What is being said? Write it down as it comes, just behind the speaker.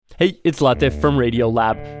Hey, it's Latif from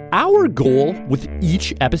Radiolab. Our goal with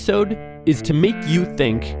each episode is to make you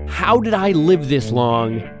think, how did I live this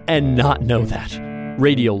long and not know that?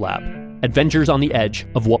 Radiolab, adventures on the edge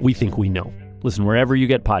of what we think we know. Listen wherever you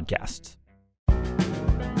get podcasts.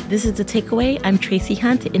 This is The Takeaway. I'm Tracy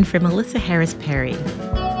Hunt, in for Melissa Harris Perry.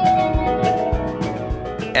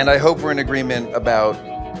 And I hope we're in agreement about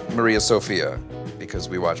Maria Sofia, because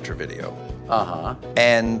we watched her video. Uh-huh.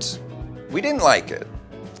 And we didn't like it.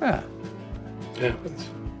 Yeah. Yeah.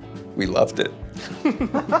 We loved it.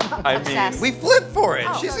 I mean, we flipped for it.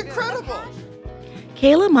 She's incredible.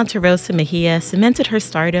 Kayla Monterosa Mejia cemented her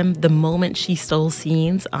stardom the moment she stole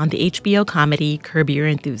scenes on the HBO comedy Curb Your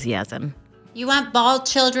Enthusiasm. You want bald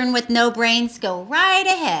children with no brains? Go right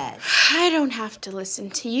ahead. I don't have to listen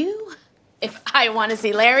to you. If I want to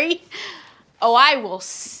see Larry, I will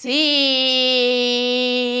see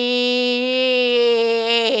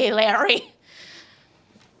Larry.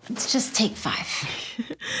 Let's just take 5.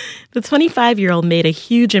 The 25-year-old made a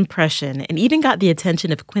huge impression and even got the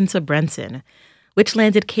attention of Quinta Brunson, which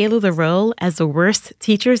landed Kayla the role as the worst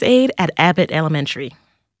teacher's aide at Abbott Elementary.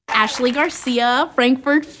 Ashley Garcia,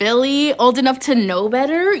 Frankfurt, Philly, old enough to know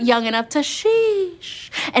better, young enough to sheesh.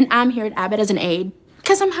 And I'm here at Abbott as an aide,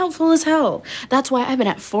 because I'm helpful as hell. That's why I've been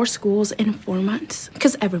at 4 schools in 4 months,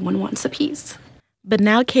 because everyone wants a piece. But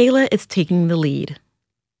now Kayla is taking the lead.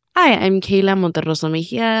 Hi, I'm Kayla Monterosa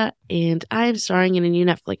Mejia, and I'm starring in a new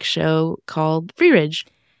Netflix show called Free Ridge.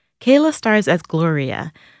 Kayla stars as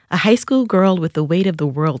Gloria, a high school girl with the weight of the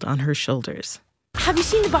world on her shoulders. Have you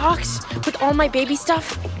seen the box with all my baby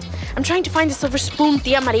stuff? I'm trying to find the silver spoon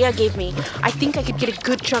Tia Maria gave me. I think I could get a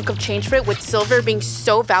good chunk of change for it, with silver being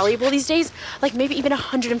so valuable these days. Like maybe even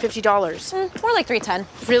 $150. More like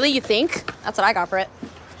 $310. Really, you think? That's what I got for it.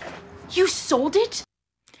 You sold it?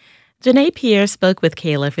 Janae Pierre spoke with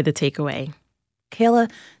Kayla for The Takeaway. Kayla,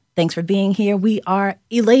 thanks for being here. We are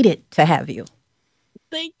elated to have you.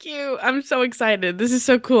 Thank you. I'm so excited. This is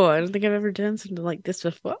so cool. I don't think I've ever done something like this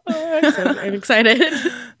before, so I'm excited.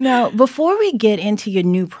 Now, before we get into your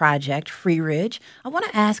new project, Free Ridge, I want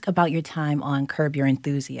to ask about your time on Curb Your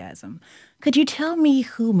Enthusiasm. Could you tell me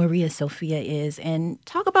who Maria Sofia is and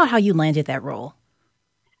talk about how you landed that role?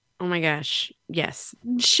 Oh my gosh. Yes.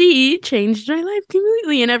 She changed my life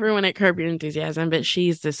completely, and everyone at Curb Your Enthusiasm, but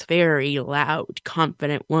she's this very loud,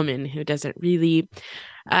 confident woman who doesn't really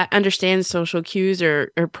understand social cues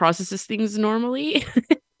or processes things normally.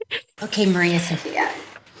 Okay, Maria Sofia.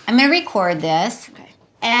 I'm going to record this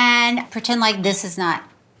and pretend like this is not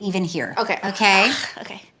even here. Okay. Okay?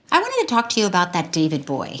 Okay. I wanted to talk to you about that David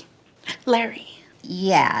boy. Larry.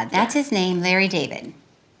 Yeah, that's his name, Larry David.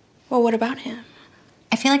 Well, what about him?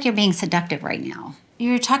 I feel like you're being seductive right now.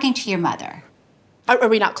 You're talking to your mother. Are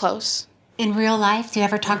we not close? In real life, do you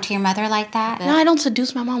ever talk to your mother like that? No, I don't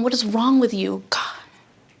seduce my mom. What is wrong with you?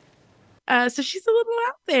 God. So she's a little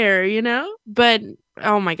out there, you know? But,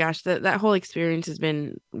 oh my gosh, that whole experience has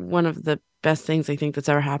been one of the best things I think that's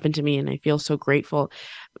ever happened to me, and I feel so grateful.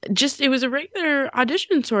 It was a regular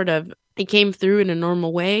audition, sort of. I came through in a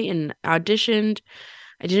normal way and auditioned.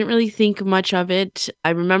 I didn't really think much of it.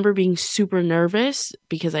 I remember being super nervous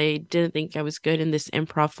because I didn't think I was good in this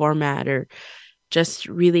improv format or just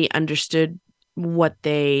really understood what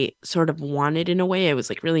they sort of wanted in a way. I was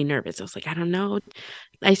like really nervous. I was like, I don't know.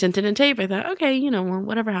 I sent in a tape. I thought, okay, well,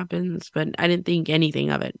 whatever happens, but I didn't think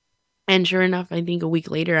anything of it. And sure enough, I think a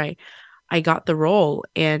week later, I got the role,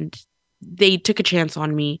 and they took a chance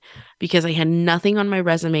on me because I had nothing on my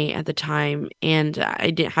resume at the time and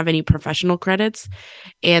I didn't have any professional credits,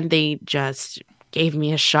 and they just gave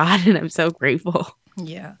me a shot, and I'm so grateful.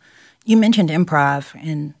 Yeah. You mentioned improv,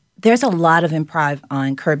 and there's a lot of improv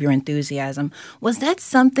on Curb Your Enthusiasm. Was that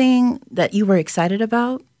something that you were excited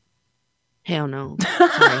about? Hell no.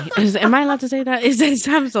 Sorry. Am I allowed to say that?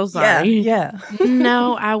 I'm so sorry. Yeah.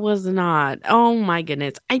 No, I was not. Oh my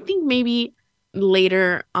goodness. I think maybe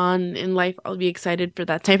later on in life I'll be excited for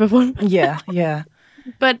that type of one. Yeah.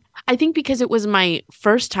 But I think because it was my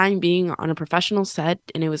first time being on a professional set,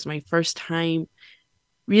 and it was my first time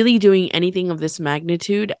really doing anything of this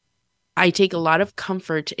magnitude, I take a lot of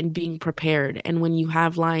comfort in being prepared. And when you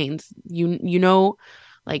have lines, you know,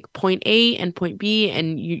 like point A and point B,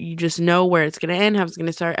 and you just know where it's going to end, how it's going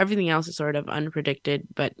to start. Everything else is sort of unpredicted,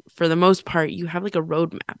 but for the most part, you have like a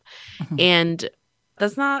roadmap. Mm-hmm. And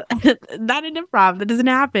that's not an improv. That doesn't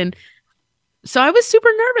happen. So I was super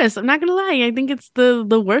nervous. I'm not going to lie. I think it's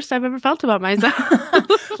the worst I've ever felt about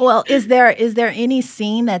myself. Well, is there any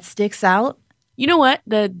scene that sticks out? You know what?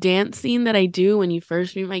 The dance scene that I do when you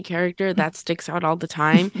first meet my character, that sticks out all the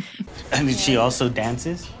time. And she also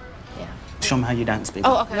dances? Yeah. show them how you dance, baby.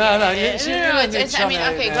 Oh, okay. No, It's I mean,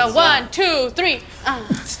 okay, go 1, 2, 3.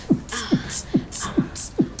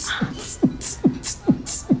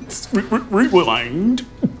 Rewind.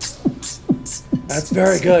 That's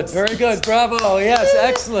very good. Very good. Bravo. Yes,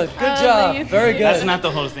 excellent. Good job. Very good. That's not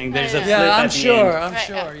the whole thing. There's a flip Yeah, at I'm the sure. end. I'm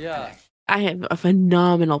sure. Yeah. I have a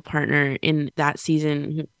phenomenal partner in that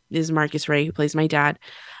season, who is Marcus Ray, who plays my dad.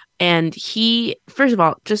 And he, first of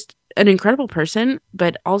all, just an incredible person,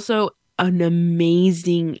 but also an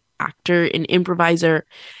amazing actor and improviser.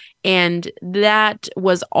 And that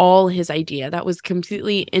was all his idea. That was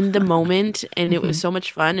completely in the moment. And it was so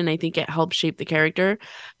much fun. And I think it helped shape the character.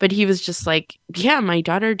 But he was just like, yeah, my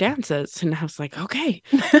daughter dances. And I was like, okay.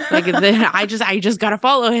 Like I just got to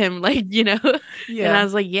follow him. Like, you know, Yeah. And I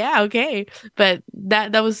was like, yeah, okay. But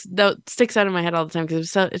that sticks out in my head all the time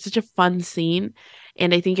because it's such a fun scene.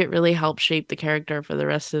 And I think it really helped shape the character for the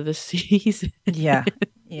rest of the season.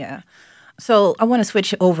 Yeah. So I want to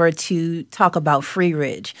switch over to talk about Free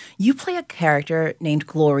Ridge. You play a character named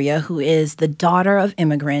Gloria, who is the daughter of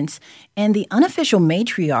immigrants and the unofficial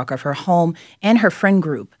matriarch of her home and her friend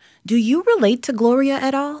group. Do you relate to Gloria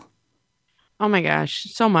at all? Oh my gosh,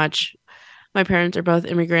 so much. My parents are both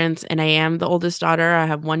immigrants and I am the oldest daughter. I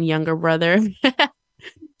have one younger brother.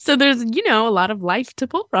 So there's, a lot of life to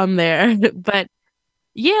pull from there. But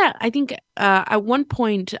yeah, I think at one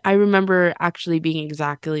point I remember actually being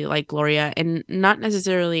exactly like Gloria, and not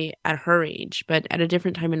necessarily at her age, but at a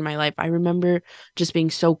different time in my life. I remember just being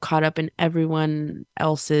so caught up in everyone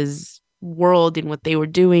else's world and what they were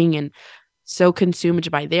doing, and so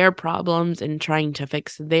consumed by their problems and trying to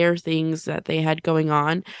fix their things that they had going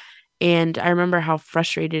on. And I remember how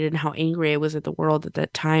frustrated and how angry I was at the world at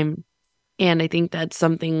that time. And I think that's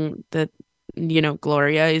something that,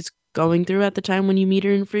 Gloria is going through at the time when you meet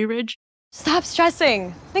her in Free Ridge. Stop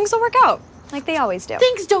stressing. Things will work out, like they always do.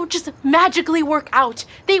 Things don't just magically work out.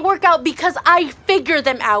 They work out because I figure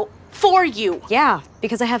them out for you. Yeah,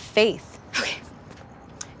 because I have faith. Okay.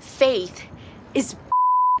 Faith is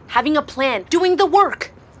having a plan, doing the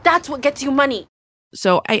work. That's what gets you money.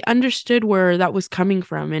 So I understood where that was coming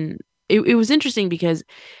from. And it was interesting because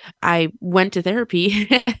I went to therapy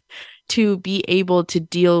to be able to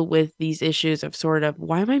deal with these issues of sort of,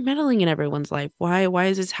 why am I meddling in everyone's life? Why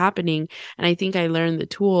is this happening? And I think I learned the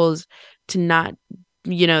tools to not,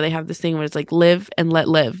 they have this thing where it's like live and let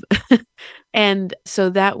live. And so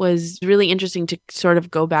that was really interesting to sort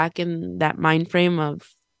of go back in that mind frame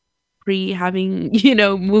of having,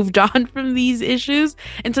 moved on from these issues.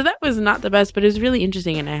 And so that was not the best, but it was really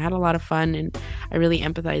interesting. And I had a lot of fun and I really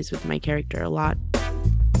empathized with my character a lot.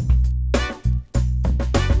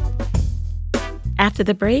 After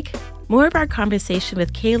the break, more of our conversation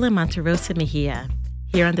with Kayla Monterosa Mejia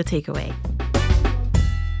here on The Takeaway.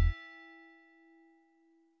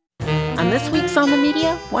 On this week's On the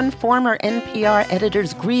Media, one former NPR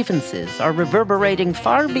editor's grievances are reverberating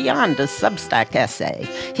far beyond a Substack essay.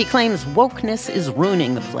 He claims wokeness is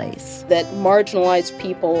ruining the place. That marginalized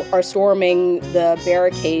people are storming the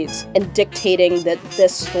barricades and dictating that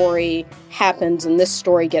this story happens and this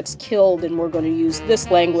story gets killed and we're going to use this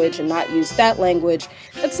language and not use that language.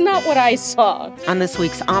 That's not what I saw. On this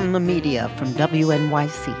week's On the Media from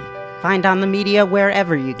WNYC. Find On the Media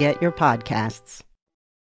wherever you get your podcasts.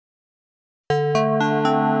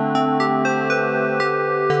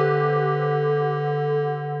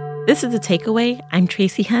 This is The Takeaway. I'm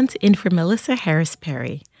Tracy Hunt, in for Melissa Harris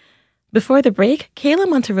Perry. Before the break, Kayla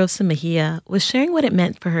Monterosa Mejia was sharing what it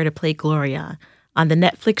meant for her to play Gloria on the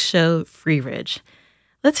Netflix show Free Ridge.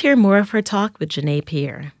 Let's hear more of her talk with Janae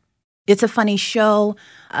Pierre. It's a funny show.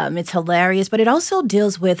 It's hilarious, but it also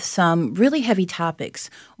deals with some really heavy topics.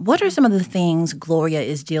 What are some of the things Gloria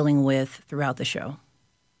is dealing with throughout the show?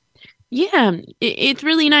 Yeah, it's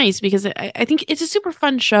really nice because I think it's a super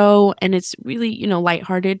fun show and it's really,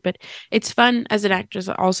 lighthearted, but it's fun as an actress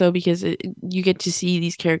also because you get to see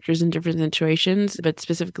these characters in different situations, but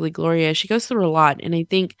specifically Gloria, she goes through a lot. And I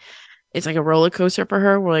think it's like a roller coaster for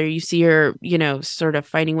her where you see her, sort of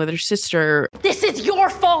fighting with her sister. This is your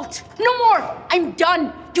fault. No more. I'm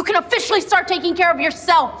done. You can officially start taking care of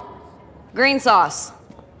yourself. Green sauce.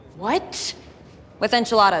 What? With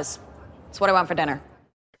enchiladas. That's what I want for dinner.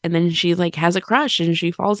 And then she has a crush and she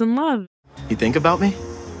falls in love. You think about me?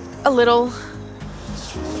 A little.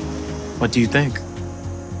 What do you think?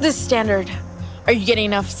 This standard. Are you getting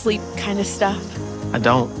enough sleep kind of stuff? I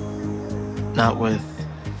don't. Not with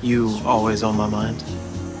you always on my mind.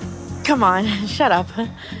 Come on, shut up.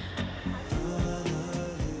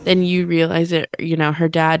 Then you realize that, her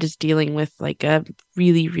dad is dealing with a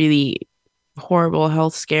really, really horrible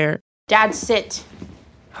health scare. Dad, sit.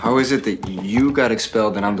 How is it that you got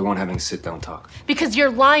expelled and I'm the one having a sit-down talk? Because you're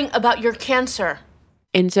lying about your cancer.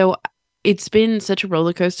 And so it's been such a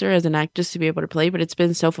roller coaster as an actress to be able to play, but it's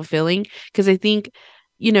been so fulfilling because I think,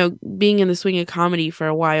 being in the swing of comedy for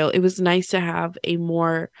a while, it was nice to have a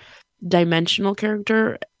more dimensional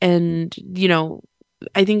character. And,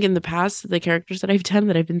 I think in the past, the characters that I've done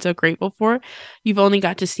that I've been so grateful for, you've only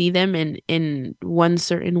got to see them in one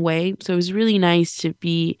certain way. So it was really nice to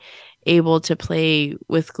be able to play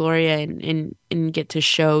with Gloria and get to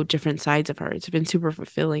show different sides of her. It's been super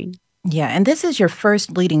fulfilling. Yeah, and this is your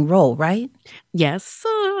first leading role, right? Yes.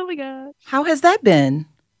 Oh my God. How has that been?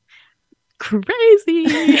 Crazy.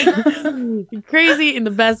 Crazy in the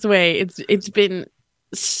best way. It's been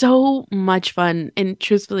so much fun. And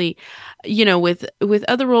truthfully, with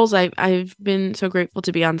other roles, I've been so grateful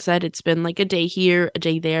to be on set. It's been like a day here, a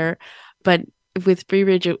day there. But with Free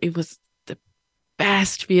Ridge, it was the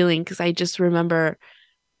best feeling because I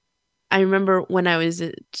remember when I was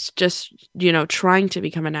just, trying to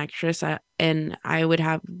become an actress and I would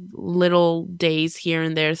have little days here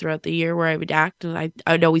and there throughout the year where I would act. And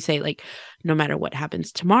I would always say, like, no matter what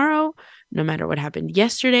happens tomorrow, no matter what happened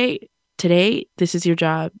yesterday, today, this is your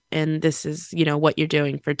job. And this is, what you're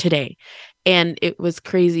doing for today. And it was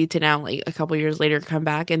crazy to now, like a couple years later, come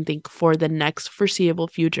back and think for the next foreseeable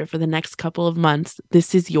future, for the next couple of months,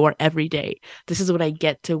 this is your everyday. This is what I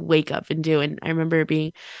get to wake up and do. And I remember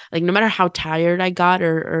being like, no matter how tired I got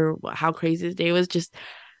or how crazy the day was, just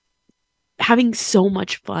having so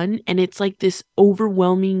much fun. And it's like this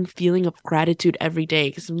overwhelming feeling of gratitude every day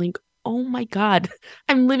because I'm like, oh my God,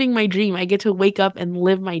 I'm living my dream. I get to wake up and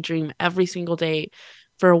live my dream every single day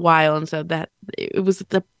for a while. And so that it was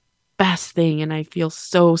the best thing. And I feel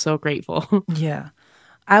so, so grateful. Yeah.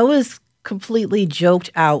 I was completely joked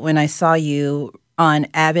out when I saw you on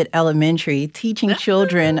Abbott Elementary teaching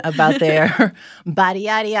children about their body,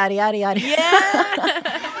 yada, yada, yada, yada. Yeah.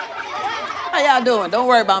 How y'all doing? Don't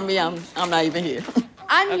worry about me. I'm not even here.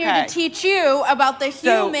 I'm here to teach you about the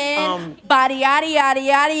human body, yada, yada,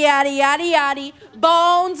 yada, yada, yada, yada,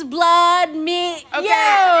 bones, blood, meat. Okay.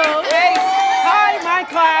 Hey, hi, my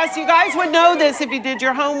class. You guys would know this if you did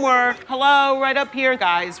your homework. Hello, right up here,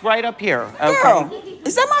 guys. Right up here. Okay. Girl,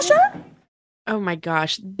 is that my shirt? Oh my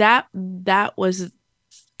gosh, that was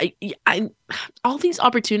I all these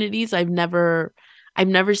opportunities I've never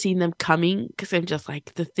seen them coming because I'm just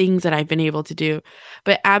like the things that I've been able to do.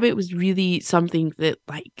 But Abbott was really something that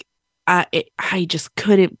like I just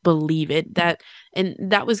couldn't believe it. That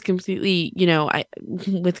was completely,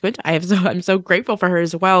 I'm so grateful for her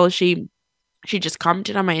as well. She just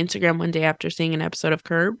commented on my Instagram one day after seeing an episode of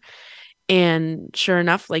Curb. And sure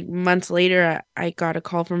enough, like months later, I got a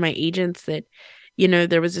call from my agents that,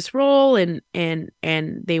 there was this role and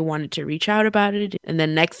they wanted to reach out about it. And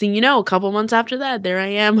then next thing you know, a couple months after that, there I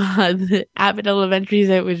am on the Abbott Elementary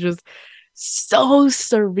set, which was so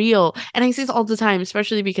surreal. And I say this all the time,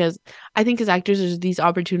 especially because I think as actors, there's these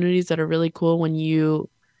opportunities that are really cool when you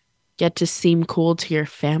get to seem cool to your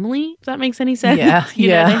family, if that makes any sense. Yeah.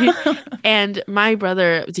 Know what I mean? And my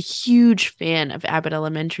brother was a huge fan of Abbott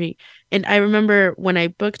Elementary. And I remember when I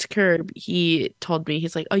booked Curb, he told me,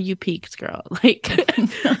 he's like, oh, you peaked, girl. Like,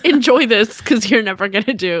 enjoy this because you're never going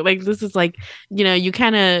to do. Like, this is like, you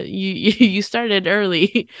kind of, you started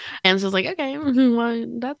early. And so I was like, okay, well,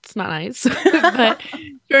 that's not nice. But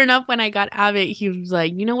sure enough, when I got Abbott, he was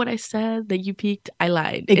like, you know what I said? That you peaked? I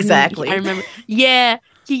lied. Exactly. I remember, yeah.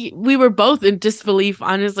 We were both in disbelief,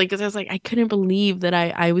 honestly, because I was like, I couldn't believe that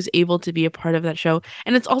I was able to be a part of that show.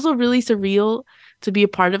 And it's also really surreal to be a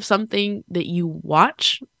part of something that you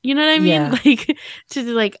watch. You know what I mean? Yeah. Like, to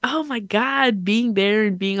like, oh my God, being there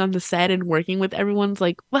and being on the set and working with everyone's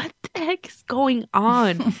like, what the heck is going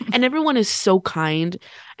on? And everyone is so kind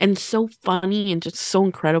and so funny and just so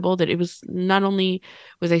incredible that it was not only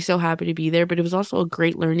was I so happy to be there, but it was also a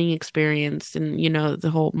great learning experience and,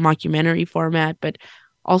 the whole mockumentary format, but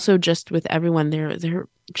also just with everyone there, they're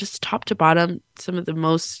just top to bottom, some of the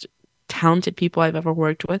most talented people I've ever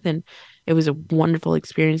worked with. And it was a wonderful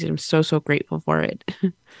experience. And I'm so, so grateful for it.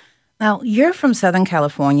 Now, you're from Southern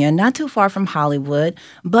California, not too far from Hollywood,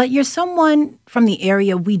 but you're someone from the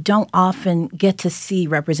area we don't often get to see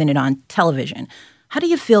represented on television. How do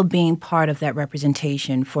you feel being part of that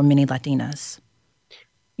representation for many Latinas?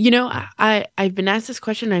 I've been asked this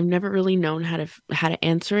question. I've never really known how to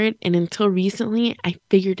answer it. And until recently, I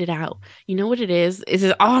figured it out. You know what it is?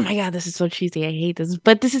 Oh my God, this is so cheesy. I hate this.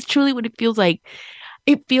 But this is truly what it feels like.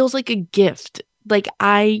 It feels like a gift. Like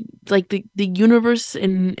the universe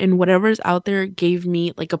and whatever's out there gave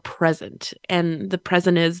me like a present. And the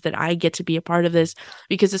present is that I get to be a part of this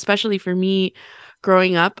because especially for me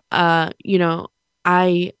growing up,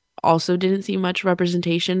 I also didn't see much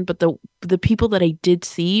representation, but the people that I did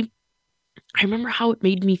see, I remember how it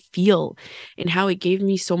made me feel and how it gave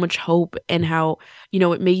me so much hope and how,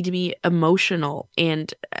 it made me emotional.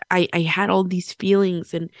 And I had all these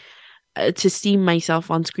feelings, and to see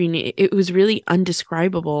myself on screen, it was really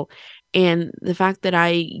undescribable. And the fact that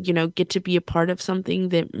I, get to be a part of something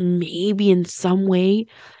that maybe in some way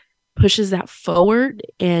pushes that forward.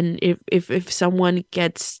 And if someone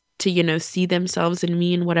gets to, see themselves in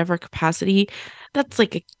me in whatever capacity, that's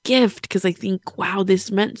like a gift, because I think, wow,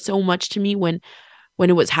 this meant so much to me when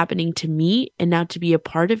it was happening to me, and now to be a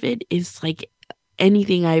part of it is like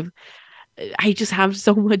anything I just have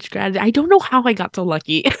so much gratitude. I don't know how I got so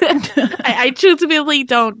lucky. I truthfully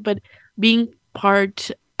don't, but being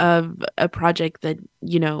part of a project that,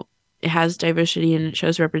 it has diversity and it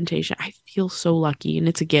shows representation, I feel so lucky, and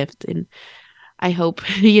it's a gift. And I hope,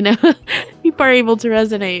 people are able to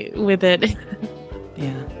resonate with it.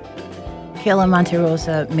 Yeah. Kayla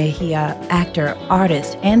Monterrosa Mejia, actor,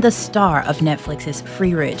 artist, and the star of Netflix's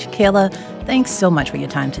Free Ridge. Kayla, thanks so much for your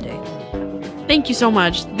time today. Thank you so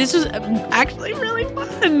much. This was actually really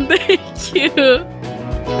fun. Thank you.